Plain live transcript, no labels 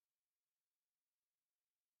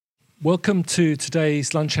Welcome to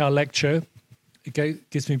today's lunch hour lecture. It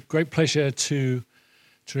gives me great pleasure to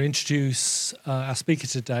introduce our speaker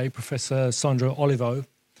today, Professor Sandro Olivo.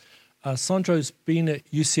 Sandro's been at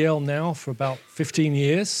UCL now for about 15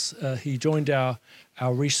 years. He joined our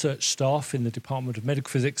research staff in the Department of Medical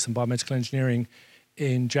Physics and Biomedical Engineering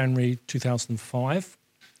in January 2005.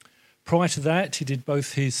 Prior to that, he did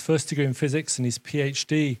both his first degree in physics and his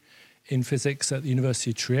PhD in physics at the University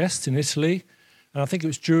of Trieste in Italy. And I think it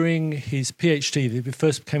was during his PhD that he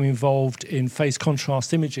first became involved in phase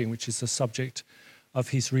contrast imaging, which is the subject of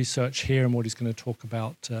his research here and what he's going to talk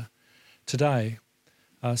about today.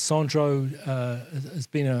 Sandro has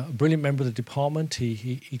been a brilliant member of the department.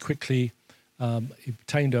 He quickly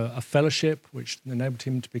obtained a fellowship, which enabled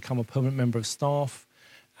him to become a permanent member of staff,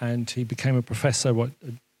 and he became a professor at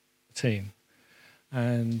 18.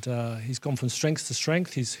 And he's gone from strength to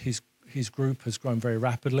strength. His group has grown very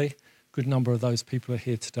rapidly. Good number of those people are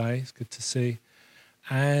here today. It's good to see.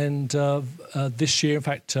 And this year, in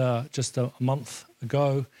fact, just a month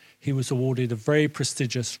ago, he was awarded a very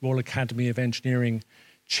prestigious Royal Academy of Engineering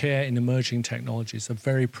Chair in Emerging Technologies, a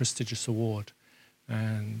very prestigious award.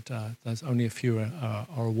 And there's only a few are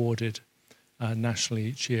awarded nationally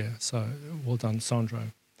each year. So well done, Sandro.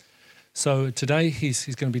 So today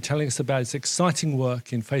he's going to be telling us about his exciting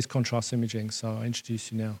work in phase contrast imaging. So I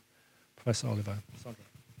introduce you now, Professor Olivo. Sandro.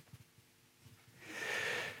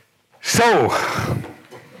 So,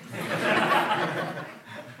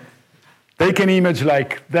 take an image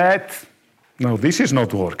like that. No, this is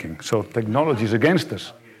not working. So technology is against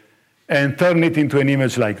us. And turn it into an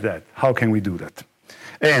image like that. How can we do that?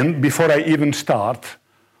 And before I even start,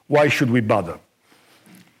 why should we bother?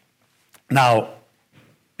 Now,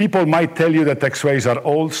 people might tell you that X-rays are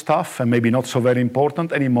old stuff and maybe not so very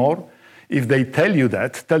important anymore. If they tell you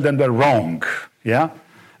that, tell them they're wrong. Yeah?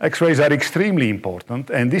 X-rays are extremely important,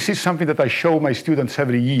 and this is something that I show my students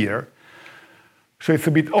every year. So it's a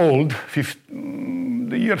bit old,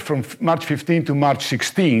 the year from March 15 to March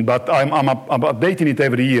 16, but I'm updating it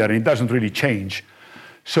every year, and it doesn't really change.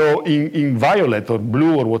 So in violet or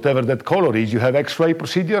blue or whatever that color is, you have X-ray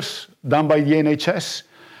procedures done by the NHS,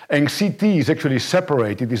 and CT is actually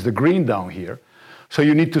separated, is the green down here. So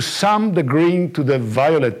you need to sum the green to the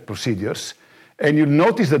violet procedures, and you'll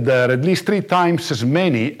notice that there are at least 3 times as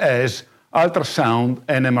many as ultrasound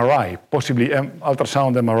and MRI, possibly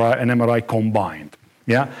ultrasound, MRI, and MRI combined.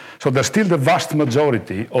 Yeah? So there's still the vast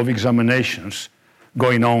majority of examinations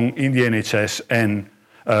going on in the NHS and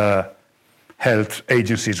health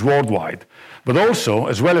agencies worldwide. But also,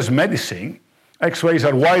 as well as medicine, X-rays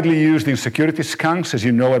are widely used in security scans. As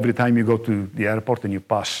you know, every time you go to the airport and you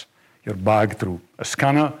pass your bag through a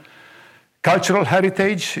scanner. Cultural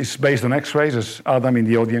heritage is based on X-rays, as Adam in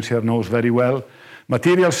the audience here knows very well.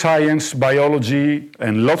 Material science, biology,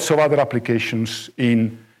 and lots of other applications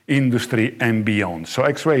in industry and beyond. So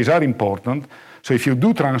X-rays are important. So if you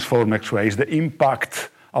do transform X-rays, the impact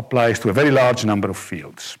applies to a very large number of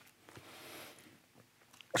fields.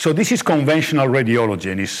 So this is conventional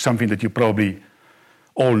radiology, and is something that you probably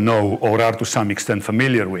all know or are to some extent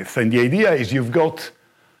familiar with. And the idea is you've got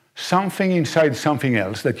something inside something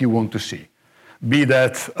else that you want to see, be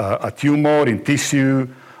that a tumor in tissue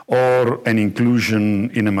or an inclusion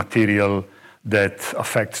in a material that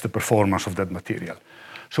affects the performance of that material.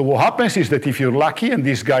 So what happens is that if you're lucky and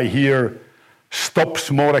this guy here stops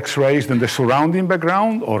more X-rays than the surrounding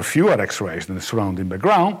background or fewer X-rays than the surrounding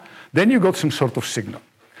background, then you got some sort of signal.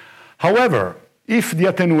 However, if the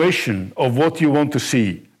attenuation of what you want to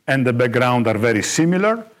see and the background are very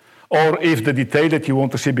similar, or if the detail that you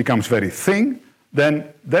want to see becomes very thin, then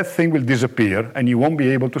that thing will disappear and you won't be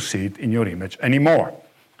able to see it in your image anymore.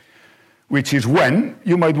 Which is when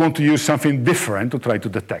you might want to use something different to try to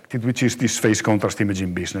detect it, which is this phase contrast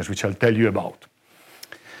imaging business, which I'll tell you about.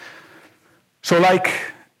 So like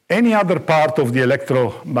any other part of the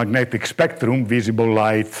electromagnetic spectrum, visible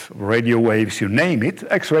light, radio waves, you name it,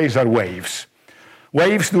 X-rays are waves.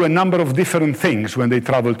 Waves do a number of different things when they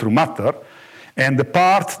travel through matter. And the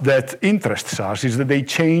part that interests us is that they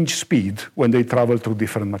change speed when they travel through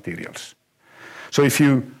different materials. So if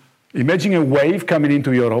you imagine a wave coming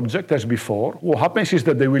into your object as before, what happens is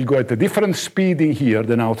that they will go at a different speed in here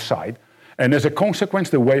than outside, and as a consequence,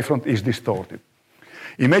 the wavefront is distorted.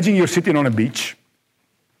 Imagine you're sitting on a beach,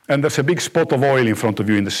 and there's a big spot of oil in front of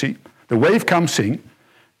you in the sea. The wave comes in,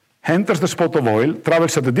 enters the spot of oil,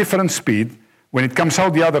 travels at a different speed. When it comes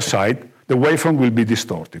out the other side, the wavefront will be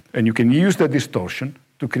distorted, and you can use that distortion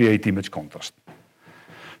to create image contrast.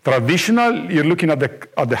 Traditional, you're looking at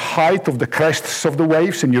the height of the crests of the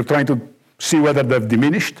waves, and you're trying to see whether they've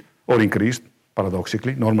diminished or increased,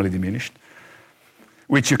 paradoxically, normally diminished.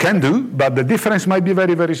 which you can do, but the difference might be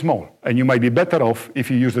very, very small. And you might be better off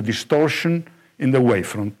if you use the distortion in the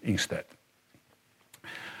wavefront instead.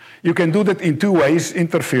 You can do that in two ways,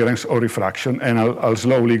 interference or refraction, and I'll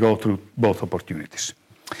slowly go through both opportunities.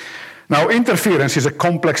 Now, interference is a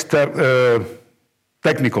complex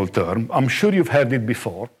technical term. I'm sure you've heard it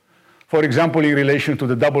before. For example, in relation to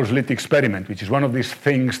the double slit experiment, which is one of these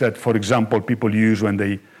things that, for example, people use when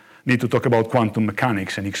they need to talk about quantum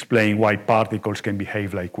mechanics and explain why particles can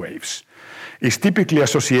behave like waves. It's typically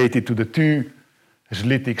associated to the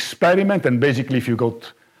two-slit experiment, and basically if you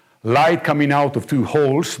got light coming out of two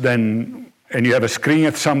holes, and you have a screen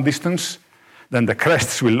at some distance, then the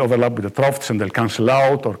crests will overlap with the troughs and they'll cancel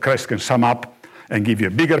out, or crests can sum up and give you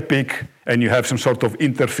a bigger peak, and you have some sort of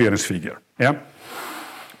interference figure. Yeah?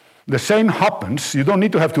 The same happens. You don't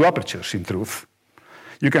need to have two apertures, in truth.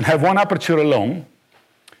 You can have one aperture alone,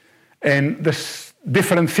 and this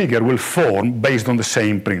different figure will form based on the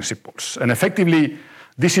same principles. And effectively,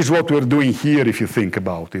 this is what we're doing here if you think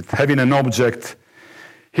about it. Having an object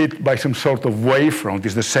hit by some sort of wavefront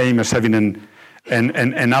is the same as having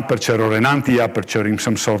an aperture or an anti-aperture in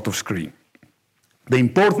some sort of screen. The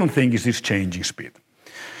important thing is this changing speed.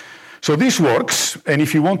 So this works, and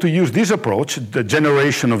if you want to use this approach, the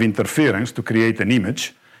generation of interference to create an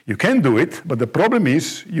image, you can do it, but the problem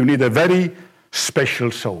is you need a very special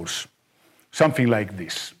source, something like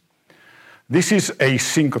this. This is a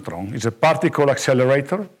synchrotron. It's a particle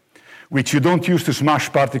accelerator, which you don't use to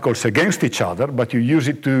smash particles against each other, but you use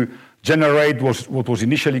it to generate what was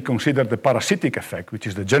initially considered the parasitic effect, which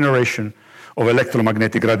is the generation of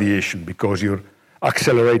electromagnetic radiation, because you're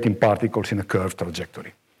accelerating particles in a curved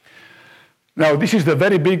trajectory. Now, this is the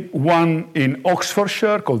very big one in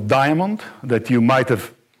Oxfordshire called Diamond that you might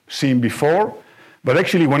have seen before. But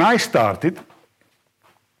actually, when I started,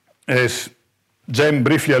 as Jem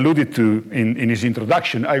briefly alluded to in his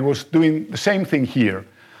introduction, I was doing the same thing here.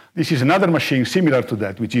 This is another machine similar to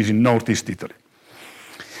that, which is in northeast Italy.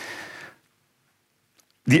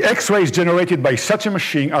 The X-rays generated by such a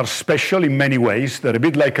machine are special in many ways. They're a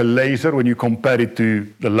bit like a laser when you compare it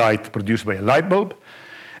to the light produced by a light bulb.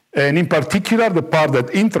 And in particular, the part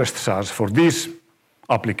that interests us for this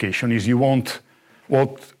application is you want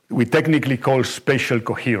what we technically call spatial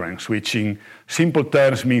coherence, which in simple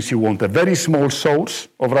terms means you want a very small source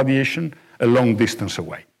of radiation a long distance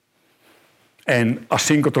away. And a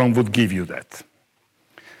synchrotron would give you that.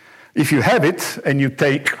 If you have it and you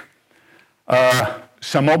take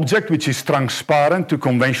some object which is transparent to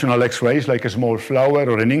conventional X-rays, like a small flower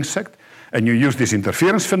or an insect, and you use this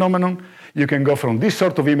interference phenomenon, you can go from this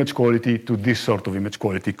sort of image quality to this sort of image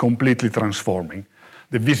quality, completely transforming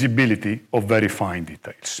the visibility of very fine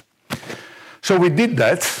details. So we did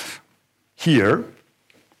that here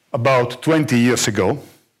about 20 years ago,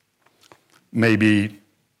 maybe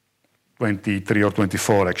 23 or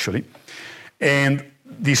 24 actually. And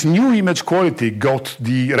this new image quality got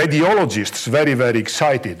the radiologists very, very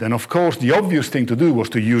excited. And of course, the obvious thing to do was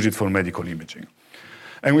to use it for medical imaging.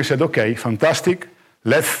 And we said, okay, fantastic,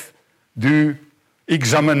 let's do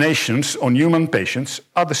examinations on human patients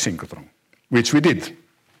at the synchrotron, which we did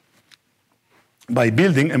by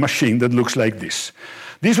building a machine that looks like this.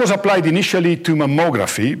 This was applied initially to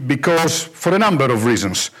mammography because, for a number of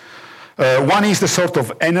reasons. One is the sort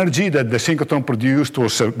of energy that the synchrotron produced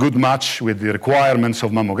was a good match with the requirements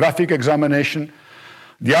of mammographic examination.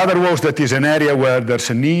 The other was that is an area where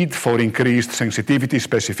there's a need for increased sensitivity,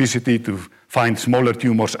 specificity to find smaller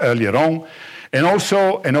tumors earlier on. And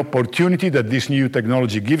also an opportunity that this new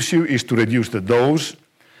technology gives you is to reduce the dose.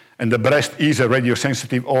 And the breast is a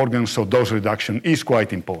radiosensitive organ, so dose reduction is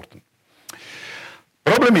quite important.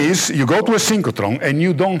 Problem is, you go to a synchrotron and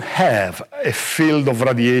you don't have a field of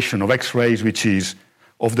radiation, of X-rays, which is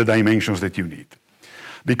of the dimensions that you need.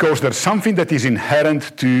 Because there's something that is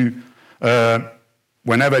inherent to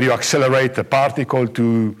whenever you accelerate a particle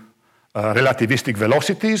to relativistic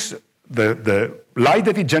velocities, the light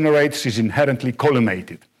that it generates is inherently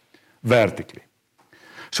collimated vertically.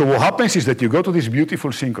 So what happens is that you go to this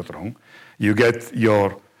beautiful synchrotron, you get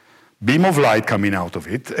your beam of light coming out of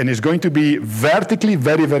it, and it's going to be vertically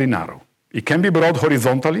very, very narrow. It can be brought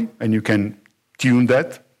horizontally, and you can tune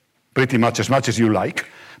that pretty much as you like,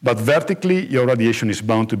 but vertically, your radiation is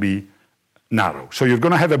bound to be narrow. So you're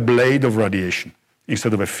going to have a blade of radiation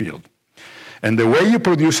instead of a field. And the way you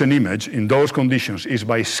produce an image in those conditions is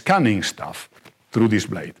by scanning stuff through this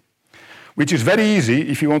blade, which is very easy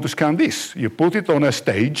if you want to scan this. You put it on a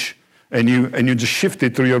stage, and you just shift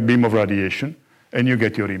it through your beam of radiation, and you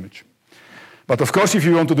get your image. But of course, if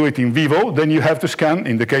you want to do it in vivo, then you have to scan,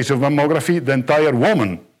 in the case of mammography, the entire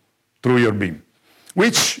woman through your beam.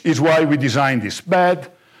 which is why we designed this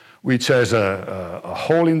bed, which has a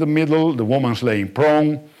hole in the middle. The woman's laying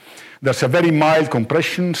prone. There's a very mild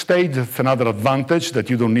compression stage. That's another advantage, that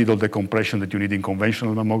you don't need all the compression that you need in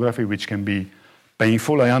conventional mammography, which can be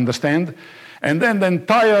painful, I understand. And then the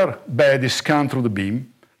entire bed is scanned through the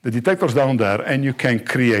beam. The detector's down there, and you can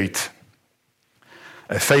create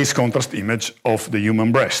a phase contrast image of the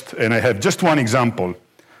human breast. And I have just one example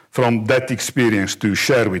from that experience to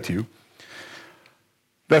share with you.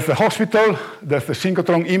 There's the hospital, there's the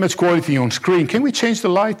synchrotron image quality on screen. Can we change the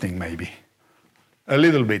lighting, maybe? A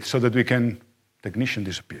little bit, so that we can... Technician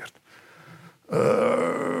disappeared.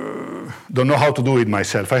 Don't know how to do it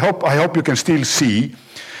myself. I hope you can still see.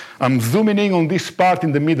 I'm zooming in on this part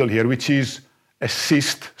in the middle here, which is a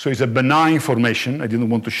cyst, so it's a benign formation. I didn't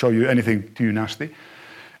want to show you anything too nasty.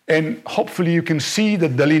 And hopefully you can see the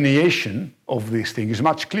delineation of this thing is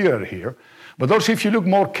much clearer here. But also if you look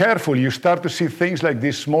more carefully, you start to see things like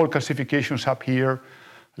these small calcifications up here,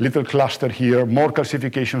 little cluster here, more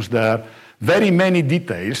calcifications there, very many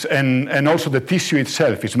details, and also the tissue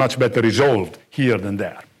itself is much better resolved here than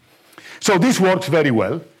there. So this works very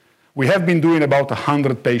well. We have been doing about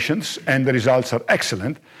 100 patients, and the results are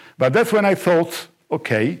excellent. But that's when I thought,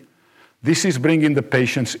 okay, this is bringing the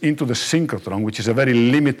patients into the synchrotron, which is a very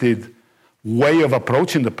limited way of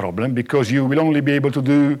approaching the problem, because you will only be able to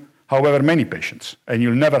do however many patients, and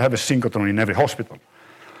you'll never have a synchrotron in every hospital.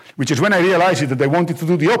 Which is when I realized that I wanted to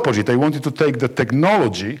do the opposite. I wanted to take the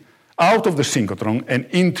technology out of the synchrotron and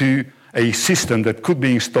into a system that could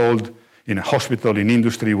be installed in a hospital, in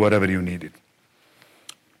industry, wherever you need it.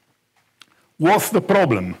 What's the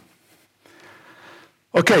problem?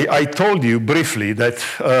 Okay, I told you briefly that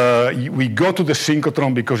we go to the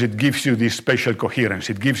synchrotron because it gives you this spatial coherence.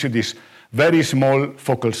 It gives you this very small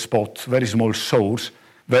focal spot, very small source,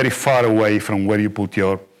 very far away from where you put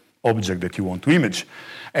your object that you want to image.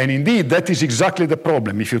 And indeed, that is exactly the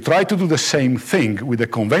problem. If you try to do the same thing with a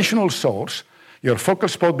conventional source, your focal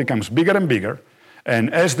spot becomes bigger and bigger,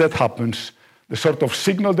 and as that happens, the sort of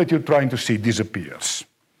signal that you're trying to see disappears.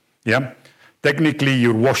 Yeah? Technically,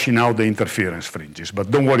 you're washing out the interference fringes, but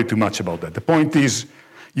don't worry too much about that. The point is,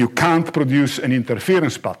 you can't produce an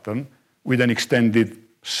interference pattern with an extended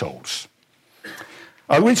source.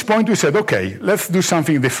 At which point we said, okay, let's do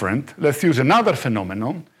something different. Let's use another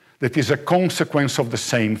phenomenon that is a consequence of the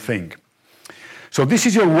same thing. So this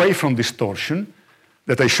is your wavefront distortion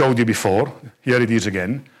that I showed you before. Here it is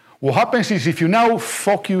again. What happens is if you now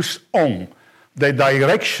focus on the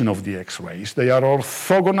direction of the X-rays, they are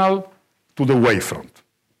orthogonal to the wavefront,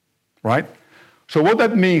 right? So what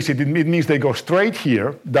that means, it means they go straight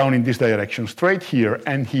here, down in this direction, straight here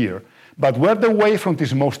and here. But where the wavefront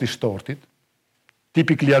is most distorted,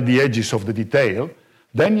 typically at the edges of the detail,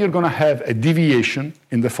 then you're going to have a deviation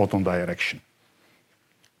in the photon direction.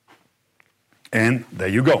 And there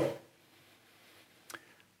you go.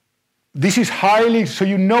 This is highly, so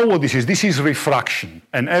you know what this is. This is refraction.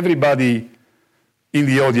 And everybody in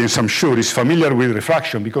the audience, I'm sure, is familiar with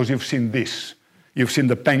refraction because you've seen this. You've seen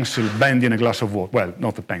the pencil bend in a glass of water. Well,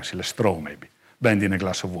 not a pencil, a straw maybe, bend in a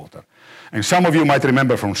glass of water. And some of you might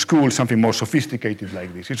remember from school something more sophisticated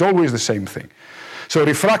like this. It's always the same thing. So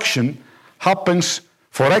refraction happens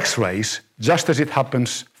for X-rays just as it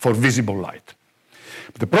happens for visible light.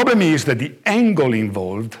 But the problem is that the angle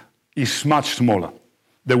involved is much smaller.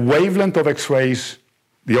 The wavelength of X-rays,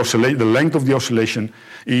 the length of the oscillation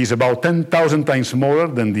is about 10,000 times smaller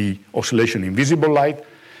than the oscillation in visible light,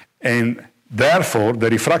 and therefore the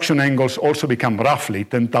refraction angles also become roughly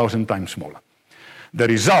 10,000 times smaller. The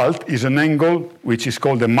result is an angle which is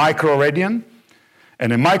called a microradian,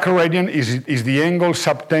 and a microradian is the angle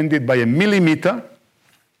subtended by a millimeter,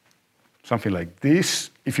 something like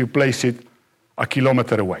this, if you place it a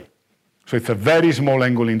kilometer away. So it's a very small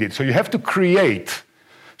angle indeed. So you have to create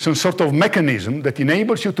some sort of mechanism that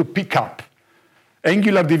enables you to pick up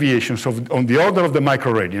angular deviations on the order of the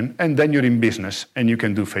microradian, and then you're in business and you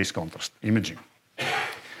can do phase contrast imaging.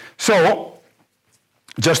 So,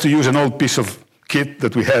 just to use an old piece of kit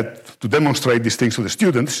that we had to demonstrate these things to the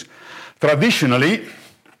students, traditionally,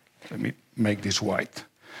 let me make this white,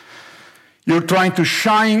 you're trying to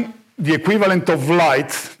shine the equivalent of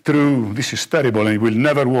light through, this is terrible and it will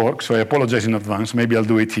never work, so I apologize in advance, maybe I'll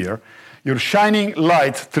do it here. You're shining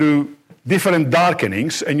light through different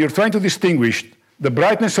darkenings, and you're trying to distinguish the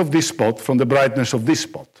brightness of this spot from the brightness of this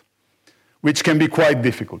spot, which can be quite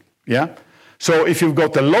difficult, yeah? So if you've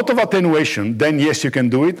got a lot of attenuation, then yes, you can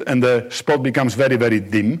do it, and the spot becomes very, very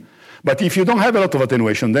dim. But if you don't have a lot of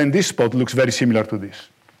attenuation, then this spot looks very similar to this.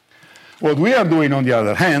 What we are doing, on the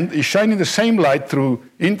other hand, is shining the same light through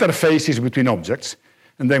interfaces between objects,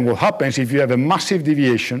 and then what happens if you have a massive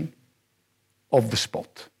deviation of the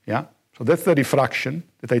spot. Yeah? So that's the diffraction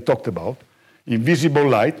that I talked about. In visible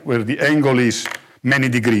light, where the angle is many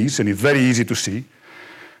degrees, and it's very easy to see.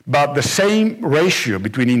 But the same ratio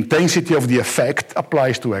between intensity of the effect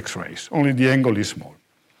applies to X-rays, only the angle is small.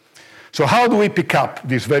 So how do we pick up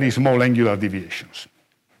these very small angular deviations?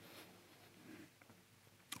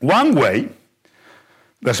 One way,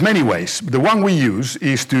 there's many ways, but the one we use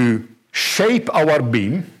is to shape our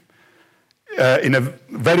beam in a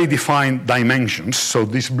very defined dimensions. So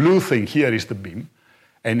this blue thing here is the beam,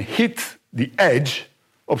 and hit the edge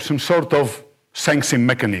of some sort of sensing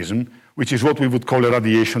mechanism, which is what we would call a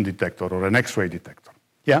radiation detector or an X-ray detector.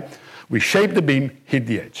 Yeah? We shape the beam, hit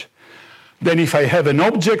the edge. Then if I have an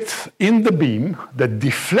object in the beam that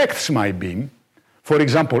deflects my beam, for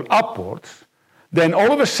example, upwards, then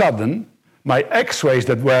all of a sudden, my X-rays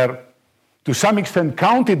that were to some extent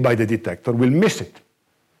counted by the detector will miss it.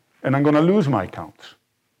 And I'm going to lose my counts.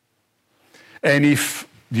 And if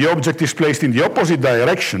the object is placed in the opposite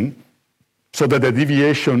direction, so that the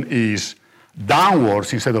deviation is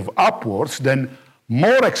downwards instead of upwards, then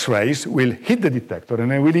more X-rays will hit the detector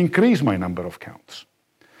and I will increase my number of counts.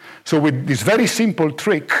 So with this very simple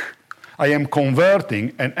trick, I am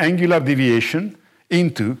converting an angular deviation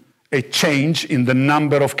into a change in the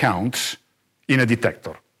number of counts in a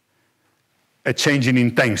detector. A change in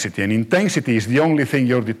intensity, and intensity is the only thing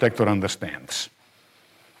your detector understands.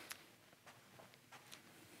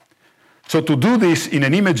 So to do this in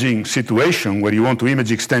an imaging situation where you want to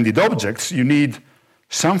image extended objects, you need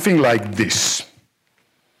something like this.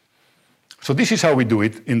 So this is how we do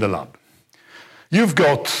it in the lab. You've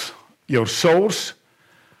got your source,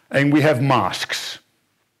 and we have masks.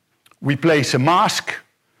 We place a mask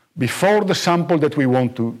before the sample that we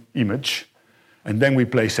want to image, and then we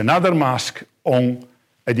place another mask on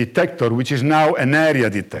a detector, which is now an area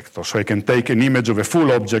detector, so I can take an image of a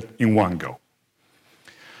full object in one go.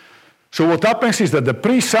 So what happens is that the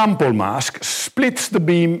pre-sample mask splits the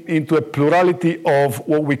beam into a plurality of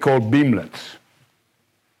what we call beamlets.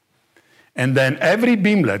 And then every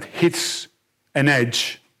beamlet hits an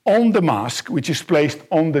edge on the mask, which is placed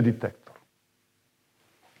on the detector.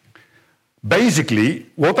 Basically,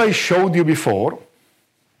 what I showed you before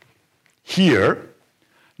here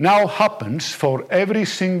now happens for every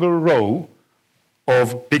single row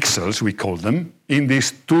of pixels, we call them, in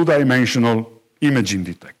this two-dimensional imaging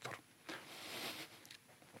detector.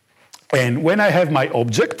 And when I have my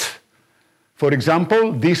object, for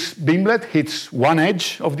example, this beamlet hits one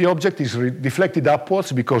edge of the object, is deflected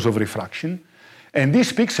upwards because of refraction, and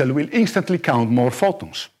this pixel will instantly count more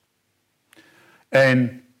photons.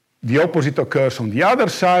 And the opposite occurs on the other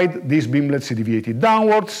side. This beamlet is deviated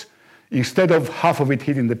downwards. Instead of half of it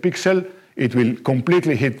hitting the pixel, it will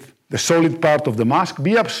completely hit the solid part of the mask,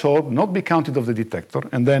 be absorbed, not be counted of the detector,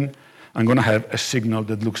 and then I'm going to have a signal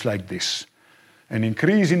that looks like this. An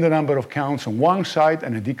increase in the number of counts on one side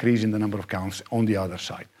and a decrease in the number of counts on the other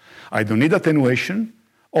side. I don't need attenuation.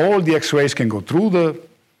 All the X-rays can go through the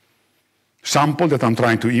sample that I'm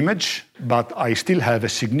trying to image, but I still have a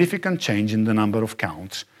significant change in the number of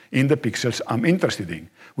counts in the pixels I'm interested in,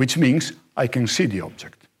 which means I can see the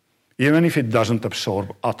object, even if it doesn't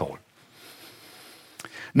absorb at all.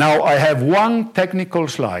 Now, I have one technical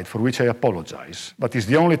slide for which I apologize, but it's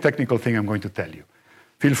the only technical thing I'm going to tell you.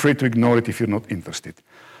 Feel free to ignore it if you're not interested.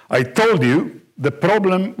 I told you the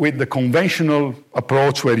problem with the conventional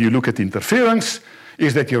approach where you look at interference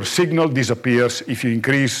is that your signal disappears if you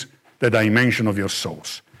increase the dimension of your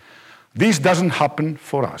source. This doesn't happen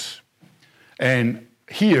for us. And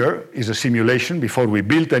here is a simulation before we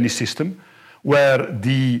built any system where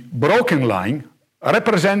the broken line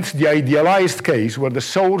represents the idealized case where the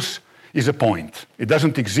source is a point. It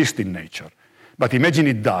doesn't exist in nature. But imagine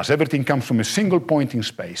it does. Everything comes from a single point in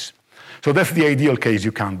space. So that's the ideal case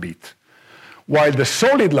you can't beat. While the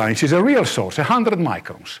solid lines is a real source, 100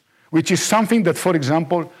 microns, which is something that, for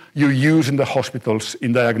example, you use in the hospitals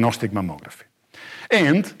in diagnostic mammography.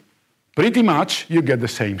 And pretty much you get the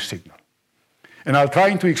same signal. And I'll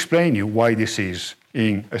try to explain you why this is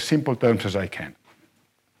in as simple terms as I can.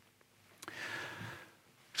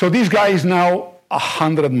 So this guy is now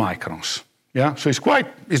 100 microns. Yeah, so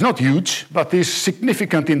it's not huge, but it's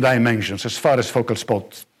significant in dimensions as far as focal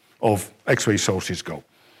spots of X-ray sources go.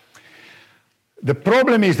 The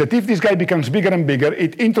problem is that if this guy becomes bigger and bigger,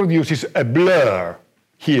 it introduces a blur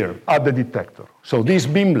here at the detector. So these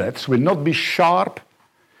beamlets will not be sharp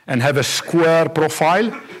and have a square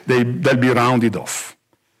profile. They'll be rounded off.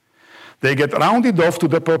 They get rounded off to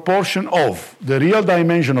the proportion of the real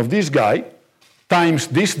dimension of this guy times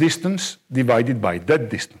this distance divided by that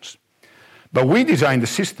distance. But we design the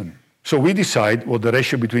system, so we decide what the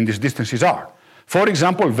ratio between these distances are. For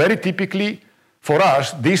example, very typically, for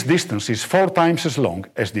us, this distance is 4 times as long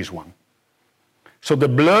as this one. So the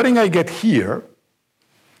blurring I get here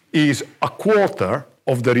is a quarter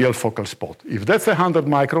of the real focal spot. If that's 100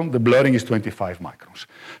 micron, the blurring is 25 microns.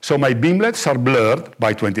 So my beamlets are blurred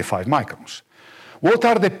by 25 microns. What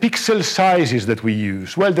are the pixel sizes that we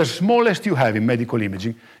use? Well, the smallest you have in medical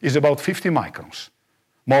imaging is about 50 microns.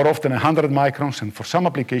 More often 100 microns, and for some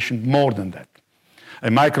application, more than that. A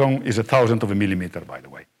micron is 1,000th of a millimeter, by the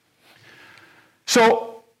way.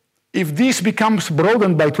 So if this becomes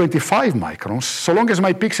broadened by 25 microns, so long as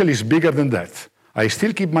my pixel is bigger than that, I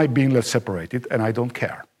still keep my beamlet separated, and I don't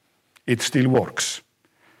care. It still works.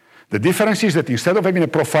 The difference is that instead of having a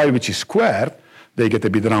profile which is square, they get a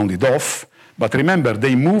bit rounded off. But remember,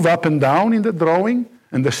 they move up and down in the drawing,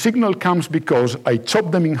 and the signal comes because I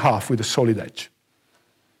chop them in half with a solid edge.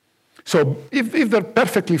 So if they're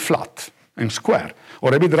perfectly flat and square,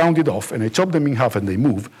 or a bit rounded off, and I chop them in half and they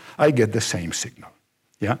move, I get the same signal.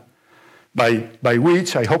 Yeah? By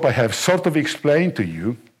which I hope I have sort of explained to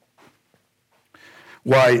you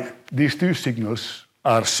why these two signals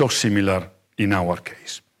are so similar in our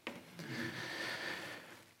case.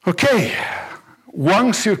 Okay,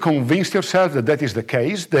 once you're convinced yourself that that is the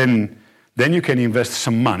case, then you can invest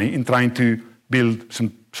some money in trying to build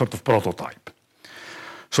some sort of prototype.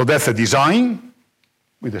 So that's a design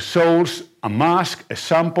with a source, a mask, a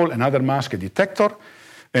sample, another mask, a detector,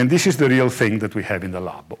 and this is the real thing that we have in the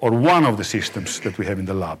lab, or one of the systems that we have in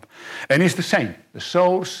the lab. And it's the same, the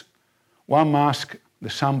source, one mask, the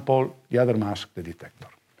sample, the other mask, the detector.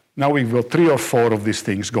 Now we've got 3 or 4 of these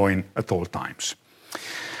things going at all times.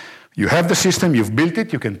 You have the system, you've built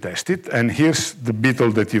it, you can test it, and here's the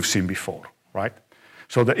beetle that you've seen before, right?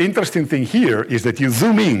 So the interesting thing here is that you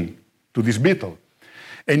zoom in to this beetle,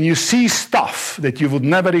 and you see stuff that you would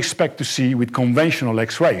never expect to see with conventional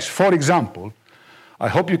X-rays. For example, I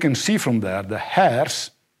hope you can see from there the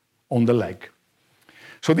hairs on the leg.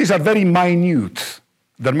 So these are very minute.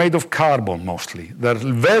 They're made of carbon mostly. They're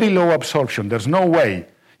very low absorption. There's no way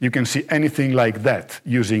you can see anything like that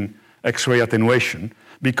using X-ray attenuation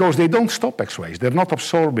because they don't stop X-rays. They're not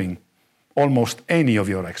absorbing almost any of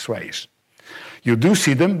your X-rays. You do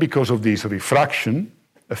see them because of these refraction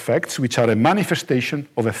effects, which are a manifestation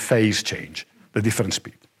of a phase change, the different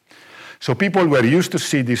speed. So people were used to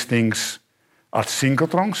see these things at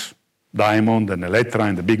synchrotrons, Diamond and Electra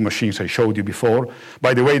and the big machines I showed you before.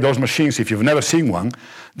 By the way, those machines, if you've never seen one,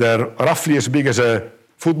 they're roughly as big as a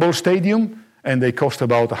football stadium, and they cost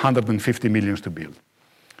about 150 million to build.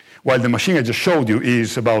 While the machine I just showed you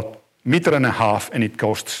is about 1.5 meters, and it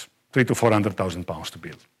costs 300,000 to 400,000 pounds to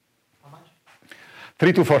build. How much?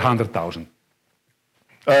 300,000 to 400,000.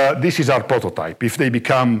 This is our prototype. If they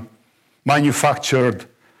become manufactured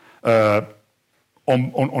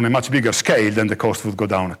on a much bigger scale, then the cost would go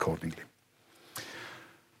down accordingly.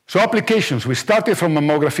 So applications, we started from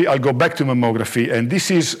mammography. I'll go back to mammography, and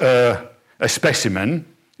this is a specimen.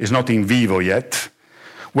 It's not in vivo yet,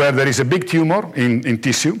 where there is a big tumor in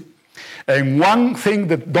tissue. And one thing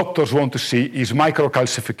that doctors want to see is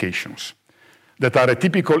microcalcifications that are a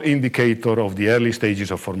typical indicator of the early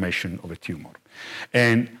stages of formation of a tumor.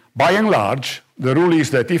 And by and large, the rule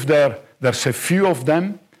is that if there's a few of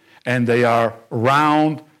them and they are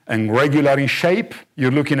round and regular in shape,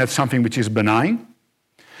 you're looking at something which is benign.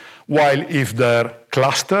 While if they're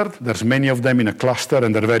clustered, there's many of them in a cluster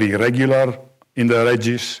and they're very irregular in their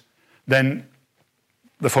edges, then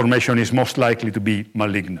the formation is most likely to be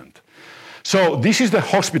malignant. So this is the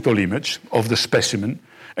hospital image of the specimen,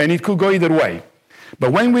 and it could go either way.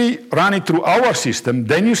 But when we run it through our system,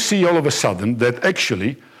 then you see all of a sudden that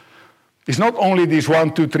actually it's not only these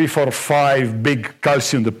 1, 2, 3, 4, 5 big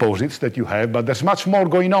calcium deposits that you have, but there's much more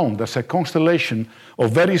going on. There's a constellation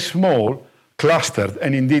of very small, clustered,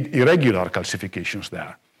 and indeed irregular calcifications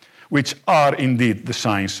there, which are indeed the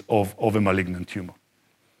signs of a malignant tumor.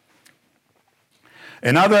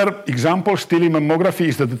 Another example still in mammography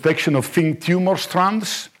is the detection of thin tumor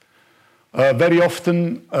strands. Very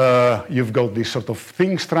often you've got these sort of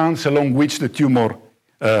thin strands along which the tumor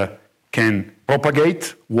can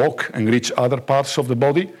propagate, walk, and reach other parts of the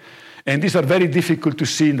body. And these are very difficult to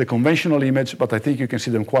see in the conventional image, but I think you can see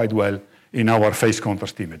them quite well in our phase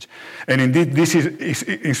contrast image. And indeed, this is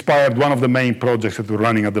inspired one of the main projects that we're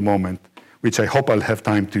running at the moment, which I hope I'll have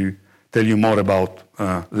time to tell you more about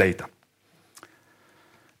later.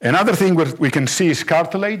 Another thing we can see is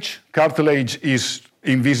cartilage. Cartilage is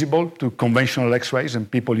invisible to conventional X-rays, and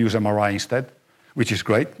people use MRI instead, which is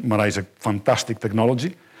great. MRI is a fantastic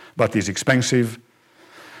technology, but is expensive.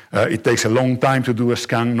 It takes a long time to do a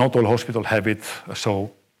scan. Not all hospitals have it.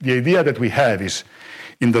 So the idea that we have is,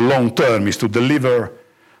 in the long term, is to deliver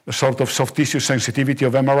a sort of soft tissue sensitivity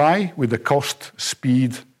of MRI with the cost,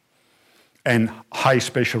 speed, and high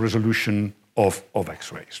spatial resolution of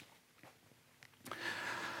X-rays.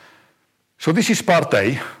 So this is part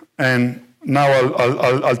A, and now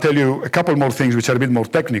I'll tell you a couple more things which are a bit more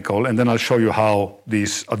technical, and then I'll show you how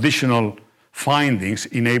these additional findings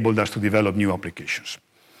enabled us to develop new applications.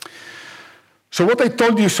 So what I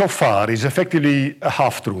told you so far is effectively a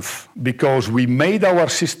half-truth, because we made our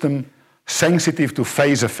system sensitive to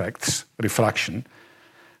phase effects, refraction,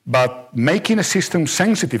 but making a system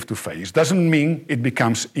sensitive to phase doesn't mean it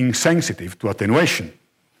becomes insensitive to attenuation.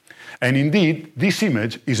 And indeed, this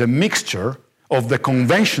image is a mixture of the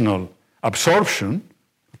conventional absorption,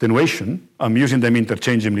 attenuation, I'm using them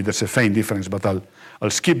interchangeably, there's a faint difference, but I'll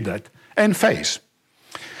skip that, and phase.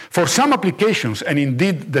 For some applications, and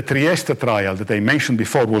indeed the Trieste trial that I mentioned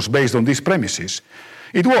before was based on these premises,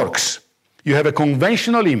 it works. You have a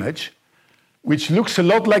conventional image which looks a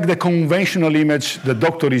lot like the conventional image the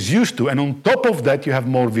doctor is used to, and on top of that you have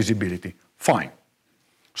more visibility. Fine.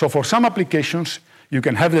 So for some applications, you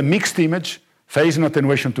can have the mixed image, phase and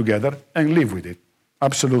attenuation together, and live with it.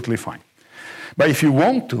 Absolutely fine. But if you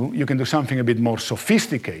want to, you can do something a bit more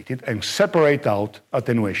sophisticated and separate out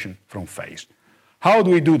attenuation from phase. How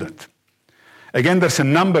do we do that? Again, there's a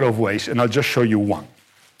number of ways, and I'll just show you one.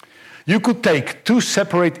 You could take two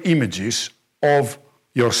separate images of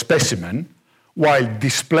your specimen while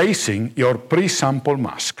displacing your pre-sample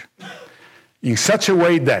mask in such a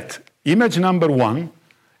way that image number one,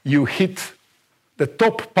 you hit the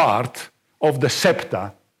top part of the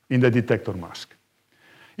septa in the detector mask.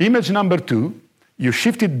 Image number two, you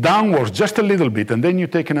shift it downwards just a little bit, and then you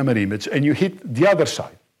take another image and you hit the other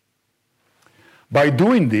side. By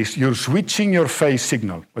doing this, you're switching your phase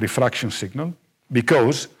signal, refraction signal,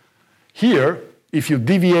 because here, if you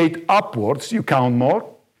deviate upwards, you count more,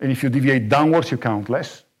 and if you deviate downwards, you count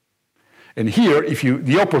less. And here,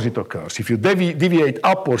 the opposite occurs. If you deviate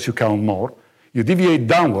upwards, you count more. You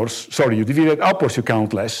deviate upwards, you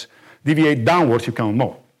count less. Deviate downwards, you count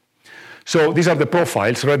more. So these are the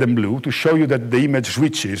profiles, red and blue, to show you that the image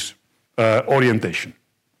switches orientation.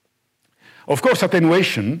 Of course,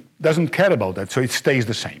 attenuation doesn't care about that, so it stays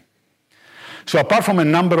the same. So apart from a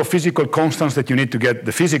number of physical constants that you need to get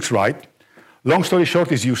the physics right, long story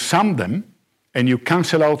short is you sum them and you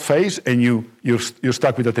cancel out phase and you're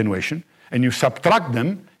stuck with attenuation, and you subtract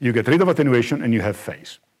them, you get rid of attenuation and you have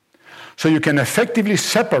phase. So you can effectively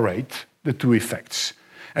separate the two effects.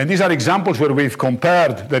 And these are examples where we've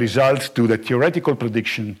compared the results to the theoretical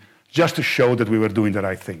prediction just to show that we were doing the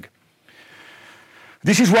right thing.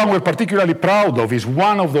 This is one we're particularly proud of, is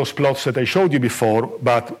one of those plots that I showed you before,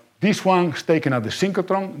 but this one is taken at the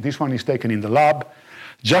synchrotron, this one is taken in the lab,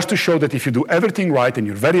 just to show that if you do everything right and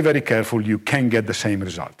you're very, very careful, you can get the same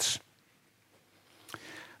results.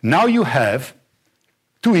 Now you have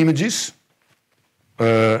two images.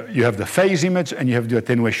 You have the phase image and you have the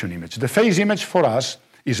attenuation image. The phase image for us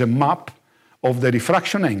is a map of the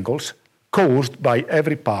refraction angles caused by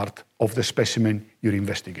every part of the specimen you're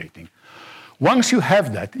investigating. Once you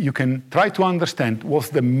have that, you can try to understand what's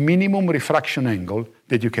the minimum refraction angle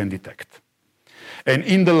that you can detect. And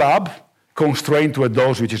in the lab, constrained to a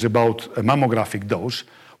dose which is about a mammographic dose,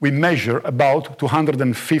 we measure about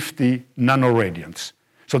 250 nanoradians.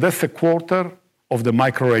 So that's a quarter of the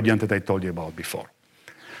microradian that I told you about before.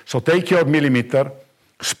 So take your millimeter,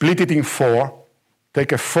 split it in 4,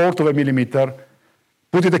 take a fourth of a millimeter,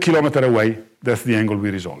 put it a kilometer away, that's the angle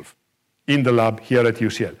we resolve. In the lab here at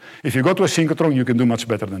UCL. If you go to a synchrotron, you can do much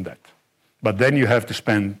better than that. But then you have to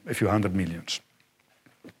spend a few hundred millions.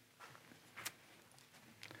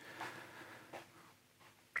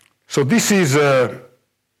 So this is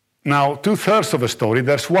now 2/3 of a story.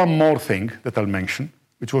 There's one more thing that I'll mention,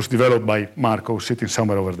 which was developed by Marco, sitting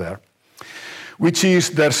somewhere over there, which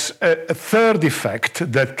is there's a third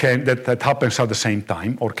effect that happens at the same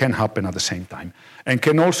time, or can happen at the same time, and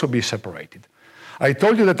can also be separated. I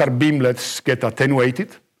told you that our beamlets get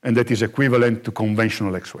attenuated, and that is equivalent to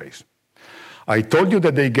conventional X-rays. I told you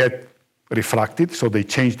that they get refracted, so they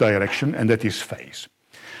change direction, and that is phase.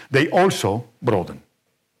 They also broaden.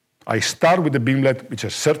 I start with the beamlet which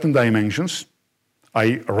has certain dimensions.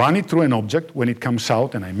 I run it through an object. When it comes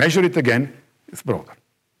out and I measure it again, it's broader.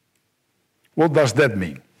 What does that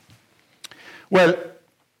mean? Well,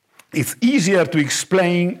 it's easier to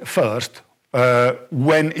explain first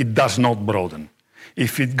when it does not broaden.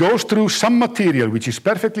 If it goes through some material which is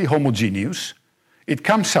perfectly homogeneous, it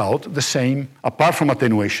comes out the same, apart from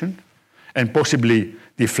attenuation, and possibly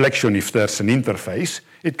deflection if there's an interface,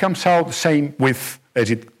 it comes out the same width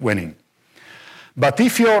as it went in. But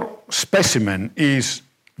if your specimen is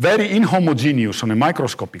very inhomogeneous on a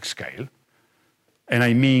microscopic scale, and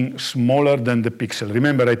I mean smaller than the pixel.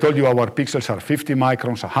 Remember, I told you our pixels are 50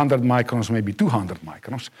 microns, 100 microns, maybe 200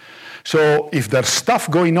 microns. So if there's stuff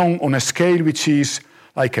going on a scale which is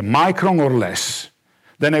like a micron or less,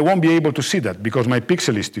 then I won't be able to see that because my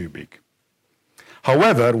pixel is too big.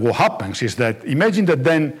 However, what happens is that, imagine that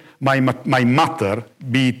then my matter,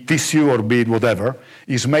 be it tissue or be it whatever,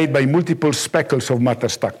 is made by multiple speckles of matter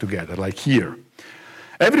stuck together, like here.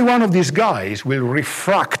 Every one of these guys will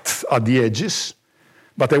refract at the edges,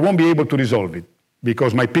 but I won't be able to resolve it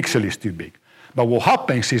because my pixel is too big. But what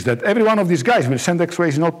happens is that every one of these guys will send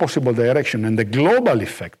X-rays in all possible directions, and the global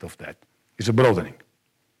effect of that is a broadening.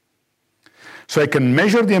 So I can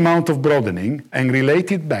measure the amount of broadening and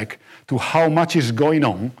relate it back to how much is going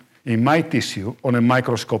on in my tissue on a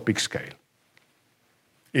microscopic scale.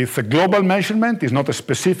 It's a global measurement, it's not a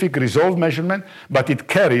specific resolved measurement, but it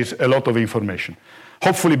carries a lot of information.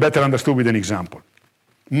 Hopefully better understood with an example.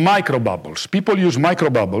 Microbubbles. People use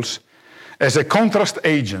microbubbles as a contrast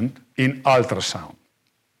agent in ultrasound.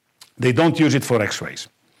 They don't use it for X-rays.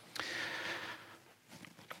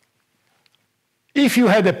 If you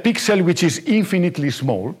had a pixel which is infinitely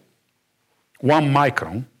small, 1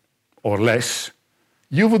 micron or less,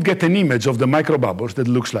 you would get an image of the microbubbles that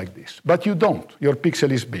looks like this. But you don't. Your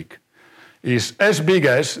pixel is big. It's as big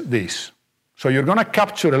as this. So you're going to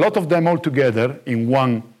capture a lot of them all together in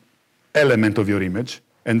one element of your image,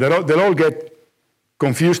 and they'll all get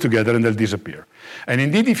confused together and they'll disappear. And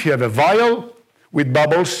indeed, if you have a vial with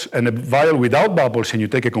bubbles and a vial without bubbles and you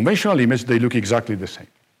take a conventional image, they look exactly the same.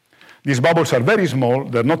 These bubbles are very small.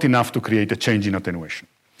 They're not enough to create a change in attenuation.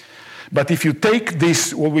 But if you take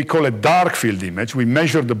this, what we call a dark field image, we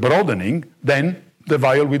measure the broadening, then the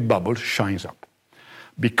vial with bubbles shines up.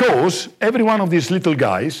 Because every one of these little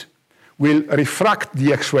guys will refract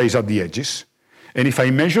the X-rays at the edges, and if I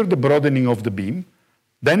measure the broadening of the beam,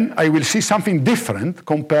 then I will see something different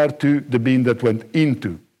compared to the beam that went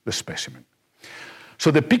into the specimen.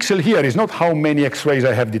 So the pixel here is not how many X-rays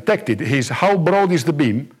I have detected, it is how broad is the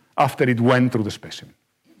beam after it went through the specimen.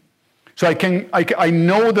 So I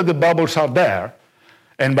know that the bubbles are there,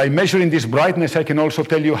 and by measuring this brightness, I can also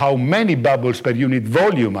tell you how many bubbles per unit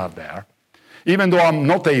volume are there, even though I'm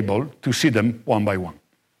not able to see them one by one.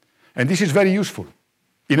 And this is very useful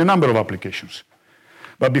in a number of applications.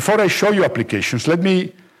 But before I show you applications, let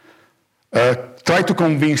me try to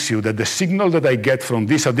convince you that the signal that I get from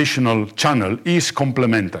this additional channel is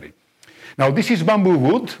complementary. Now, this is bamboo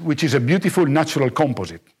wood, which is a beautiful natural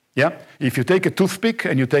composite. Yeah? If you take a toothpick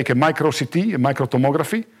and you take a micro-CT, a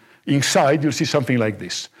microtomography, inside you'll see something like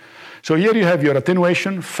this. So here you have your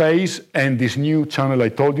attenuation, phase, and this new channel I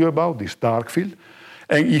told you about, this dark field.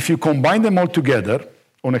 And if you combine them all together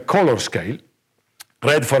on a color scale,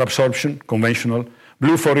 red for absorption, conventional,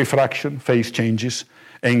 blue for refraction, phase changes,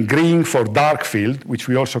 and green for dark field, which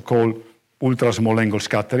we also call ultra-small angle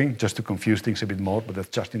scattering, just to confuse things a bit more, but that's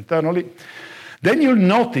just internally. Then you'll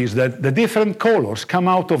notice that the different colors come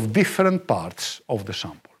out of different parts of the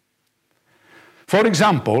sample. For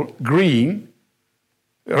example, green,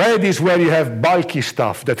 red is where you have bulky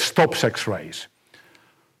stuff that stops X-rays.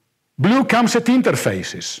 Blue comes at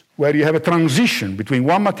interfaces, where you have a transition between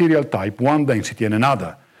one material type, one density, and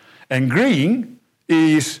another. And green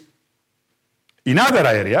is in other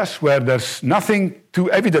areas where there's nothing too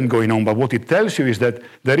evident going on, but what it tells you is that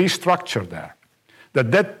there is structure there,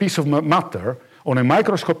 that piece of matter on a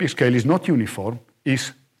microscopic scale is not uniform,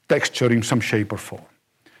 is texture in some shape or form.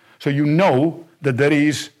 So you know that there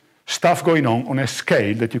is stuff going on a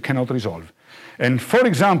scale that you cannot resolve. And for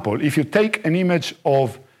example, if you take an image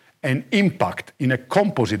of an impact in a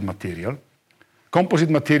composite material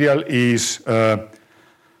is a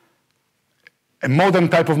modern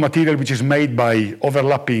type of material which is made by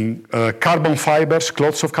overlapping carbon fibers,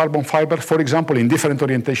 clots of carbon fiber, for example, in different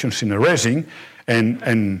orientations in a resin.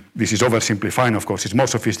 And this is oversimplifying, of course, it's more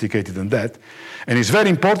sophisticated than that. And it's very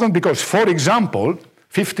important because, for example,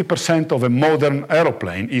 50% of a modern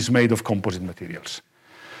aeroplane is made of composite materials.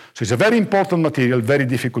 So it's a very important material, very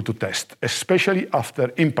difficult to test, especially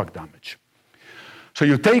after impact damage. So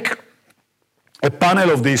you take a panel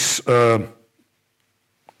of this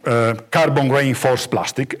carbon reinforced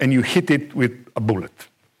plastic and you hit it with a bullet.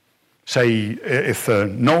 Say it's a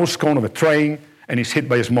nose cone of a train and it's hit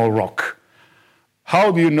by a small rock.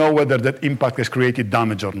 How do you know whether that impact has created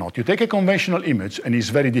damage or not? You take a conventional image and it's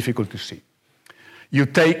very difficult to see. You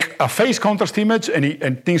take a phase contrast image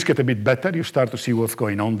and things get a bit better. You start to see what's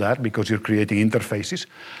going on there because you're creating interfaces.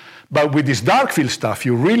 But with this dark field stuff,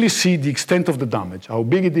 you really see the extent of the damage, how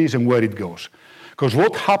big it is and where it goes. Because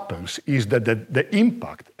what happens is that the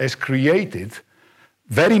impact has created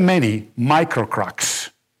very many micro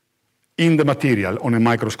cracks in the material on a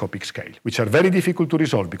microscopic scale, which are very difficult to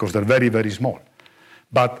resolve because they're very, very small.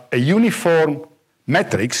 But a uniform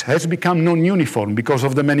matrix has become non-uniform because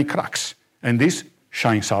of the many cracks. And this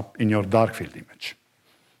shines up in your dark field image.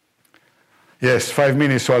 Yes, 5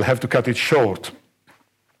 minutes, so I'll have to cut it short.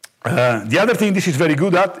 The other thing this is very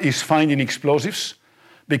good at is finding explosives,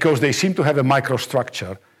 because they seem to have a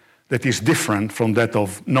microstructure that is different from that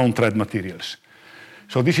of non-thread materials.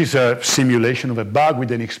 So this is a simulation of a bug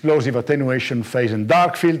with an explosive attenuation phase and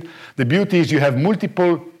dark field. The beauty is you have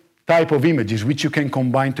multiple type of images which you can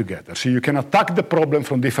combine together. So you can attack the problem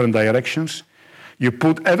from different directions. You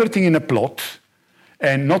put everything in a plot,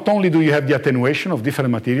 and not only do you have the attenuation of different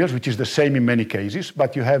materials, which is the same in many cases,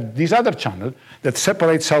 but you have this other channel that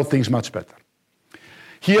separates out things much better.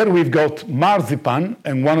 Here we've got marzipan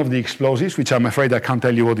and one of the explosives, which I'm afraid I can't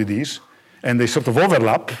tell you what it is, and they sort of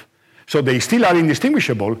overlap, so they still are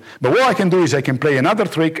indistinguishable, but what I can do is I can play another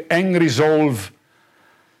trick and resolve,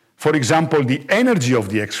 for example, the energy of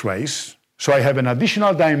the X-rays, so I have an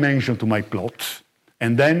additional dimension to my plot,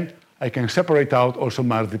 and then I can separate out also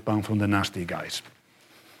marzipan from the nasty guys.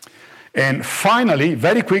 And finally,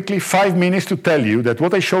 very quickly, 5 minutes to tell you that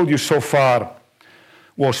what I showed you so far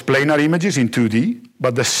was planar images in 2D,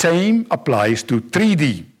 but the same applies to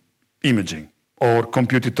 3D imaging, or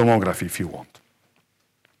computed tomography if you want.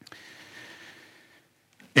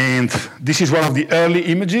 And this is one of the early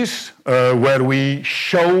images where we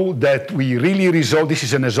show that we really resolve, this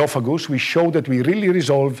is an esophagus, we show that we really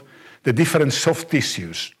resolve the different soft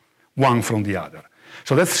tissues, one from the other.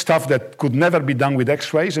 So that's stuff that could never be done with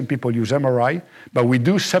X-rays, and people use MRI, but we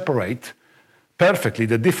do separate perfectly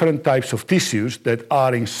the different types of tissues that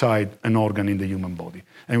are inside an organ in the human body.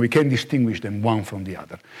 And we can distinguish them one from the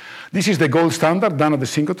other. This is the gold standard done at the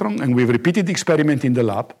synchrotron, and we've repeated the experiment in the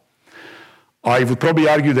lab. I would probably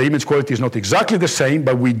argue the image quality is not exactly the same,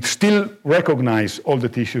 but we still recognize all the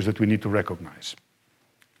tissues that we need to recognize.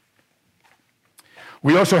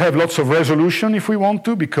 We also have lots of resolution if we want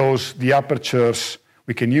to, because the apertures,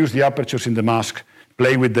 we can use the apertures in the mask,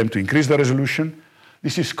 play with them to increase the resolution.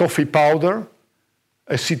 This is coffee powder,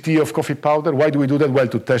 a CT of coffee powder. Why do we do that? Well,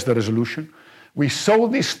 to test the resolution. We saw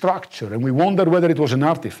this structure and we wondered whether it was an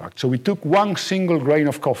artifact. So we took one single grain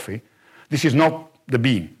of coffee. This is not the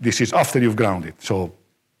bean. This is after you've ground it, so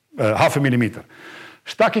 0.5 millimeter.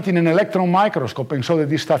 Stuck it in an electron microscope and saw that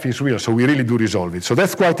this stuff is real. So we really do resolve it. So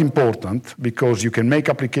that's quite important, because you can make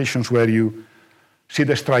applications where you see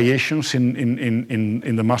the striations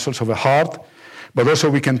in the muscles of the heart, but also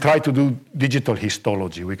we can try to do digital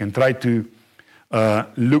histology. We can try to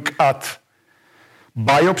look at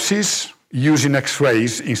biopsies using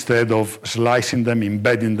X-rays instead of slicing them,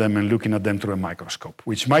 embedding them, and looking at them through a microscope,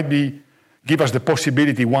 which might give us the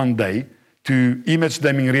possibility one day to image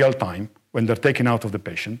them in real time when they're taken out of the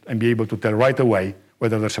patient and be able to tell right away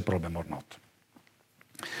whether there's a problem or not.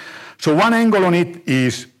 So one angle on it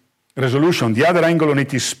is resolution, the other angle on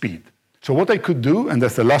it is speed. So what I could do, and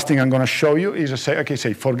that's the last thing I'm going to show you, is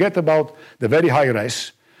say, forget about the very high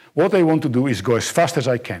res. What I want to do is go as fast as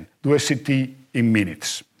I can, do a CT in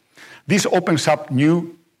minutes. This opens up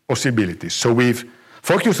new possibilities. So we've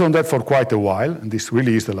focused on that for quite a while, and this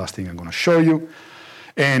really is the last thing I'm going to show you.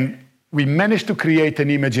 And we managed to create an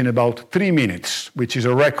image in about 3 minutes, which is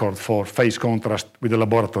a record for phase contrast with a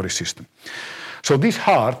laboratory system. So this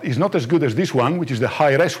heart is not as good as this one, which is the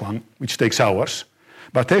high-res one, which takes hours,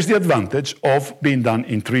 but has the advantage of being done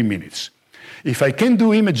in 3 minutes. If I can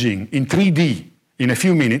do imaging in 3D in a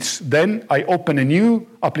few minutes, then I open a new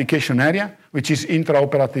application area, which is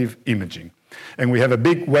intraoperative imaging. And we have a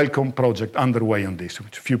big welcome project underway on this,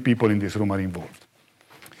 which a few people in this room are involved.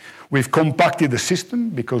 We've compacted the system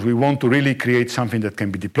because we want to really create something that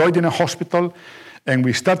can be deployed in a hospital, and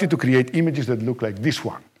we started to create images that look like this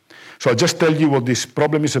one. So I'll just tell you what this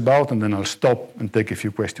problem is about, and then I'll stop and take a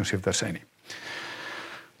few questions if there's any.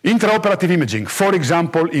 Intraoperative imaging, for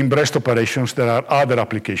example, in breast operations, there are other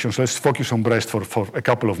applications. Let's focus on breast for a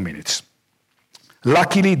couple of minutes.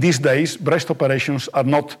 Luckily, these days, breast operations are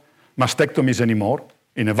not mastectomies anymore,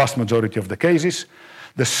 in a vast majority of the cases.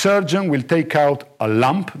 The surgeon will take out a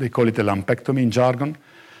lump, they call it a lumpectomy in jargon,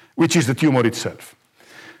 which is the tumor itself,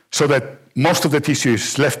 so that most of the tissue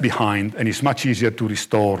is left behind and it's much easier to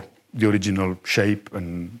restore the original shape,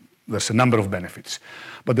 and there's a number of benefits.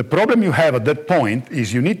 But the problem you have at that point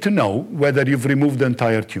is you need to know whether you've removed the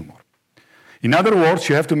entire tumor. In other words,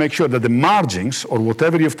 you have to make sure that the margins, or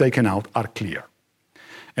whatever you've taken out, are clear.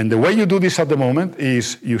 And the way you do this at the moment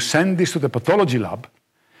is you send this to the pathology lab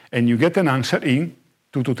and you get an answer in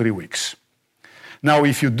 2 to 3 weeks. Now,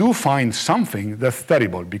 if you do find something, that's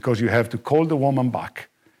terrible because you have to call the woman back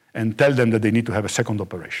and tell them that they need to have a second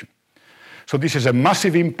operation. So this is a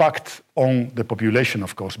massive impact on the population,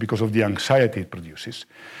 of course, because of the anxiety it produces.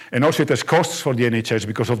 And also it has costs for the NHS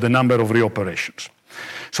because of the number of reoperations.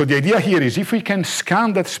 So the idea here is if we can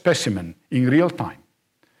scan that specimen in real time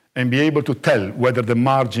and be able to tell whether the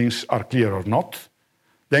margins are clear or not,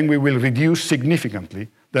 then we will reduce significantly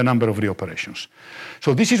the number of reoperations.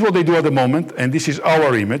 So this is what they do at the moment, and this is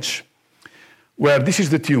our image, where this is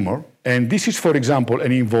the tumor, and this is, for example,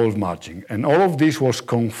 an involved margin. And all of this was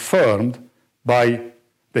confirmed by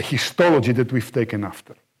the histology that we've taken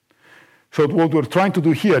after. So what we're trying to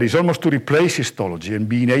do here is almost to replace histology and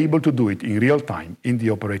being able to do it in real time in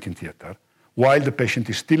the operating theater while the patient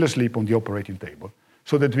is still asleep on the operating table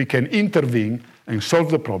so that we can intervene and solve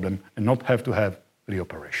the problem and not have to have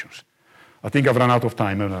reoperations. I think I've run out of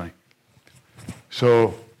time, haven't I?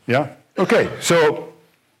 So, yeah? Okay, so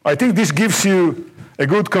I think this gives you a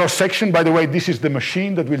good cross-section. By the way, this is the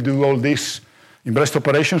machine that will do all this in breast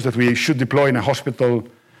operations that we should deploy in a hospital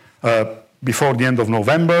before the end of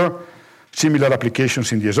November. Similar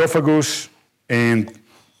applications in the esophagus, and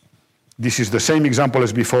this is the same example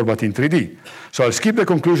as before, but in 3D. So I'll skip the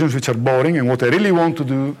conclusions, which are boring, and what I really want to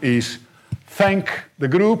do is thank the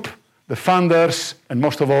group, the funders, and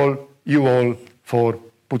most of all, you all for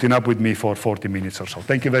putting up with me for 40 minutes or so.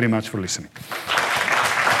 Thank you very much for listening.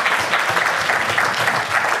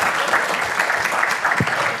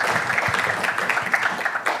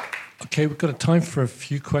 Okay, we've got time for a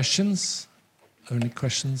few questions. Any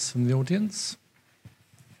questions from the audience?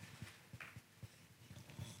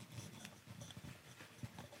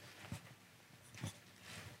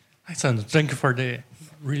 Hi, Sandro. Thank you for the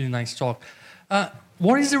really nice talk.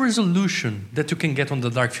 What is the resolution that you can get on the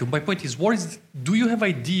dark field? My point is, do you have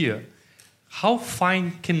idea how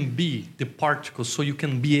fine can be the particles so you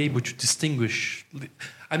can be able to distinguish?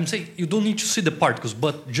 I'm saying you don't need to see the particles,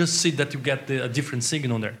 but just see that you get a different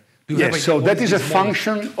signal there. Yes, so that is a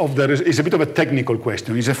function of it's a bit of a technical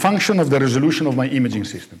question. It's a function of the resolution of my imaging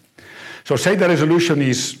system. So say the resolution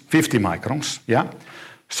is 50 microns, yeah?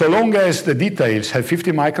 So long as the details have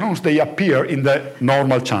 50 microns, they appear in the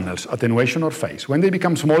normal channels, attenuation or phase. When they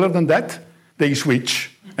become smaller than that, they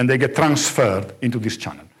switch and they get transferred into this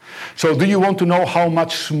channel. So do you want to know how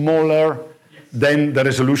much smaller than the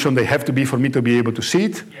resolution they have to be for me to be able to see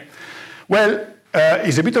it? Yes. Well,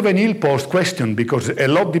 it's a bit of an ill-posed question because a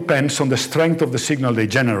lot depends on the strength of the signal they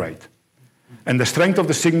generate. And the strength of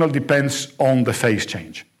the signal depends on the phase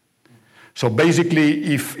change. So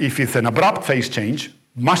basically, if it's an abrupt phase change,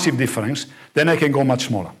 massive difference, then I can go much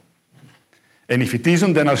smaller. And if it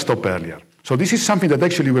isn't, then I'll stop earlier. So this is something that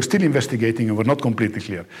actually we're still investigating and we're not completely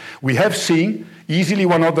clear. We have seen easily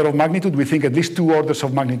 1 order of magnitude. We think at least 2 orders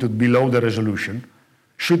of magnitude below the resolution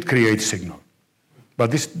should create signal. But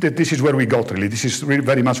this is where we got, really. This is really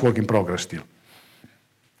very much work in progress still.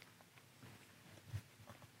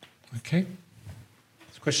 Okay.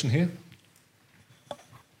 There's a question here.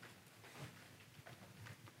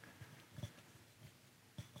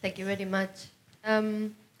 Thank you very much.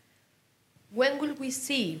 When will we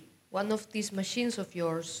see one of these machines of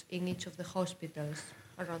yours in each of the hospitals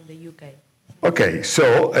around the UK? Okay,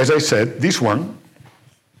 so as I said, this one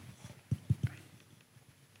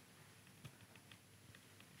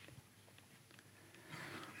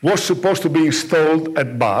was supposed to be installed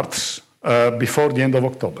at Barts before the end of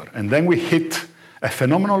October. And then we hit a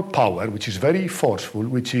phenomenal power, which is very forceful,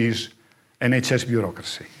 which is NHS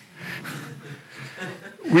bureaucracy.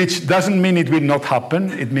 Which doesn't mean it will not happen.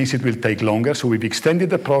 It means it will take longer. So we've extended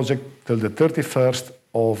the project till the 31st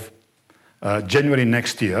of January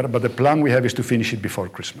next year. But the plan we have is to finish it before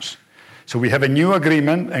Christmas. So we have a new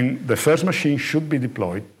agreement, and the first machine should be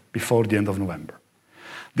deployed before the end of November.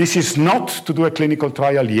 This is not to do a clinical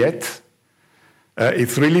trial yet.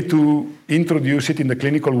 It's really to introduce it in the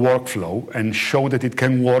clinical workflow and show that it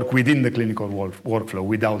can work within the clinical workflow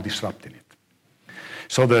without disrupting it.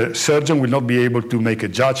 So the surgeon will not be able to make a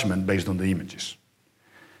judgment based on the images.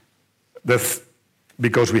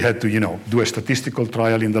 Because we had to, do a statistical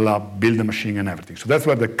trial in the lab, build the machine and everything. So that's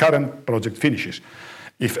where the current project finishes.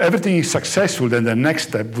 If everything is successful, then the next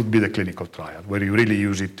step would be the clinical trial, where you really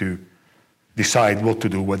use it to decide what to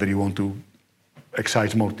do, whether you want to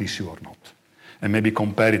excise more tissue or not. And maybe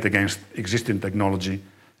compare it against existing technology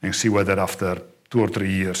and see whether after 2 or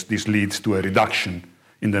 3 years this leads to a reduction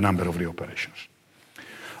in the number of reoperations.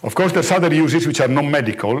 Of course, there's other uses which are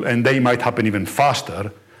non-medical, and they might happen even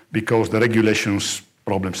faster because the regulations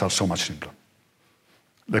problems are so much simpler.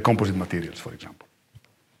 the composite materials, for example.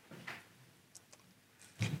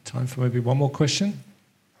 Time for maybe one more question.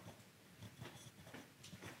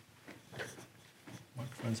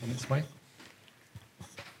 Microphone's on its way.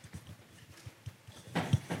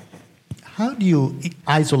 How do you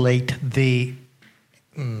isolate the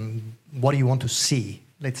what do you want to see?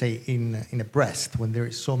 Let's say in a breast, when there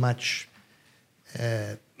is so much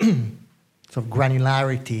sort of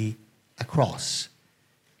granularity across.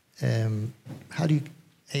 How do you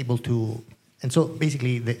able to? And so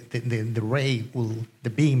basically, the ray the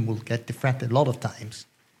beam will get diffracted a lot of times.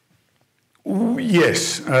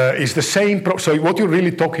 Yes, it's the same. So what you're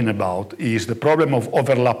really talking about is the problem of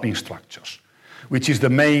overlapping structures, which is the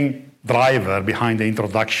main driver behind the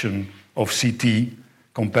introduction of CT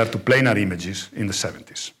compared to planar images in the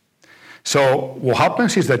 70s. So what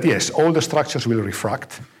happens is that, yes, all the structures will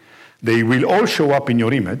refract. They will all show up in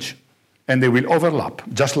your image, and they will overlap,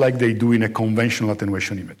 just like they do in a conventional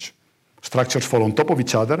attenuation image. Structures fall on top of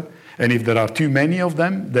each other, and if there are too many of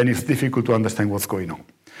them, then it's difficult to understand what's going on.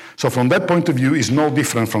 So from that point of view, it's no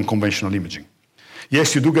different from conventional imaging.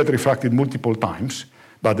 Yes, you do get refracted multiple times,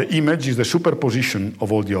 but the image is the superposition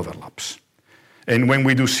of all the overlaps. And when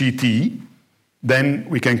we do CT, then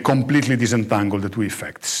we can completely disentangle the two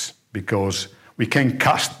effects, because we can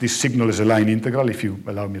cast this signal as a line integral, if you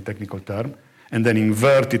allow me a technical term, and then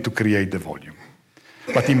invert it to create the volume.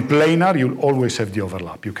 But in planar, you'll always have the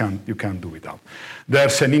overlap. You can't do without.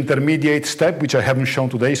 There's an intermediate step, which I haven't shown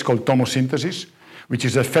today. It's called tomosynthesis, which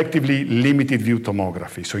is effectively limited view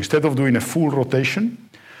tomography. So instead of doing a full rotation,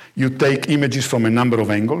 you take images from a number of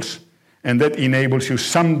angles, and that enables you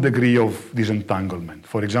some degree of disentanglement.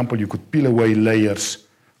 For example, you could peel away layers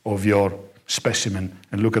of your specimen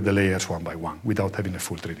and look at the layers one by one without having a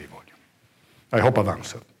full 3D volume. I hope I've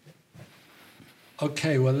answered.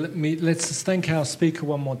 Okay, well, let's thank our speaker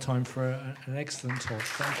one more time for an excellent talk.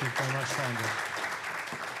 Thank you very much, Sandro.